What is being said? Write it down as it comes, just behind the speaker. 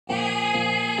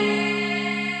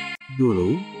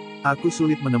Dulu, aku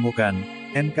sulit menemukan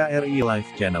NKRI Live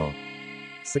Channel.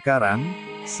 Sekarang,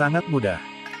 sangat mudah.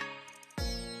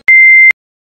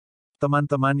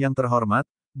 Teman-teman yang terhormat,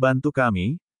 bantu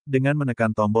kami dengan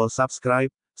menekan tombol subscribe,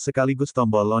 sekaligus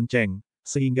tombol lonceng,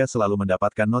 sehingga selalu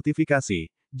mendapatkan notifikasi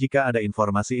jika ada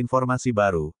informasi-informasi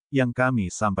baru yang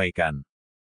kami sampaikan.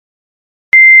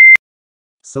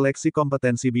 Seleksi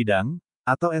Kompetensi Bidang,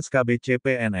 atau SKB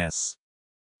CPNS.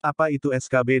 Apa itu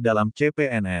SKB dalam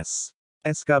CPNS?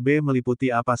 SKB meliputi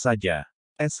apa saja?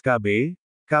 SKB,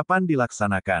 kapan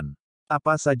dilaksanakan?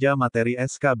 Apa saja materi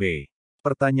SKB?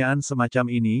 Pertanyaan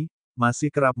semacam ini masih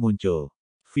kerap muncul.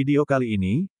 Video kali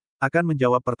ini akan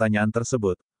menjawab pertanyaan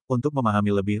tersebut untuk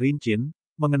memahami lebih rinci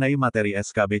mengenai materi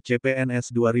SKB CPNS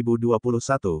 2021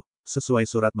 sesuai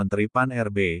Surat Menteri PAN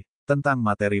RB tentang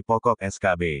materi pokok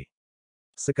SKB.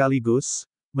 Sekaligus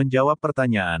menjawab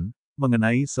pertanyaan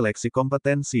mengenai seleksi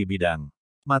kompetensi bidang.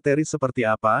 Materi seperti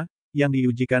apa yang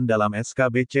diujikan dalam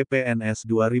SKB CPNS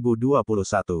 2021?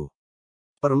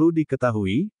 Perlu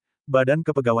diketahui, Badan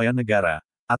Kepegawaian Negara,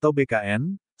 atau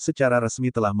BKN, secara resmi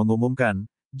telah mengumumkan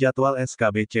jadwal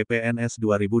SKB CPNS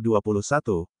 2021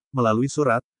 melalui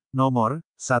surat nomor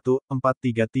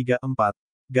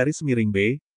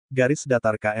 14334/B,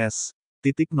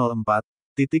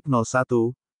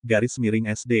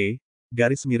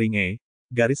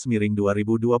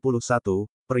 /04-01-01-SD-SD-E-2021,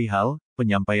 perihal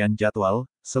penyampaian jadwal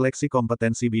Seleksi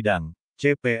Kompetensi Bidang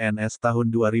CPNS Tahun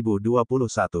 2021.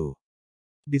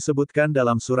 Disebutkan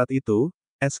dalam surat itu,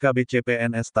 SKB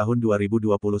CPNS Tahun 2021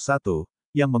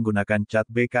 yang menggunakan CAT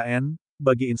BKN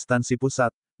bagi Instansi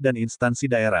Pusat dan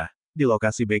Instansi Daerah di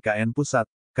lokasi BKN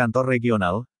Pusat, Kantor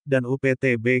Regional, dan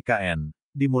UPT BKN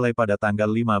dimulai pada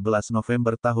tanggal 15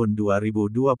 November tahun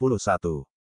 2021.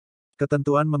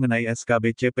 Ketentuan mengenai SKB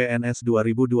CPNS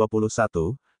 2021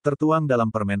 tertuang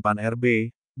dalam Permen PAN RB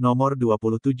nomor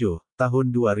 27 tahun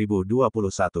 2021.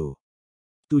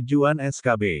 Tujuan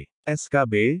SKB.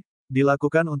 SKB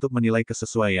dilakukan untuk menilai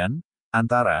kesesuaian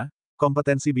antara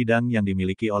kompetensi bidang yang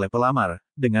dimiliki oleh pelamar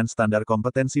dengan standar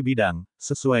kompetensi bidang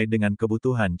sesuai dengan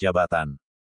kebutuhan jabatan.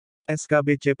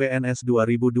 SKB CPNS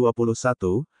 2021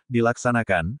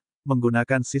 dilaksanakan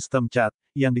menggunakan sistem CAT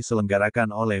yang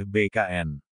diselenggarakan oleh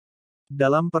BKN.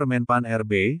 Dalam Permen PAN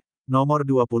RB nomor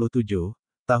 27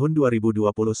 tahun 2021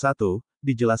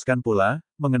 dijelaskan pula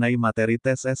mengenai materi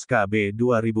tes SKB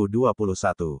 2021.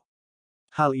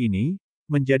 Hal ini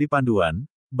menjadi panduan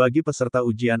bagi peserta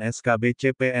ujian SKB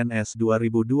CPNS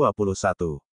 2021.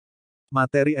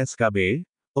 Materi SKB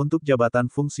untuk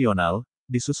jabatan fungsional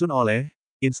disusun oleh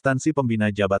Instansi Pembina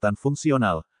Jabatan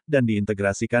Fungsional dan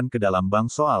diintegrasikan ke dalam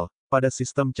bank soal pada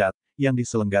sistem CAT yang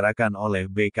diselenggarakan oleh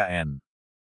BKN.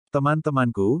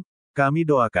 Teman-temanku, kami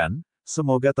doakan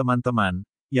semoga teman-teman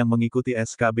yang mengikuti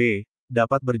SKB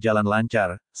dapat berjalan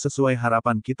lancar sesuai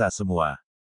harapan kita semua.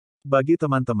 Bagi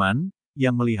teman-teman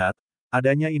yang melihat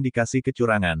adanya indikasi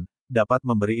kecurangan, dapat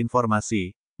memberi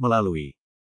informasi melalui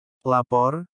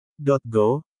lapor.go.id.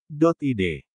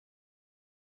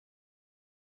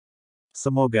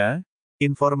 Semoga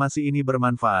informasi ini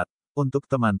bermanfaat untuk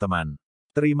teman-teman.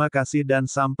 Terima kasih dan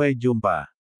sampai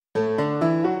jumpa.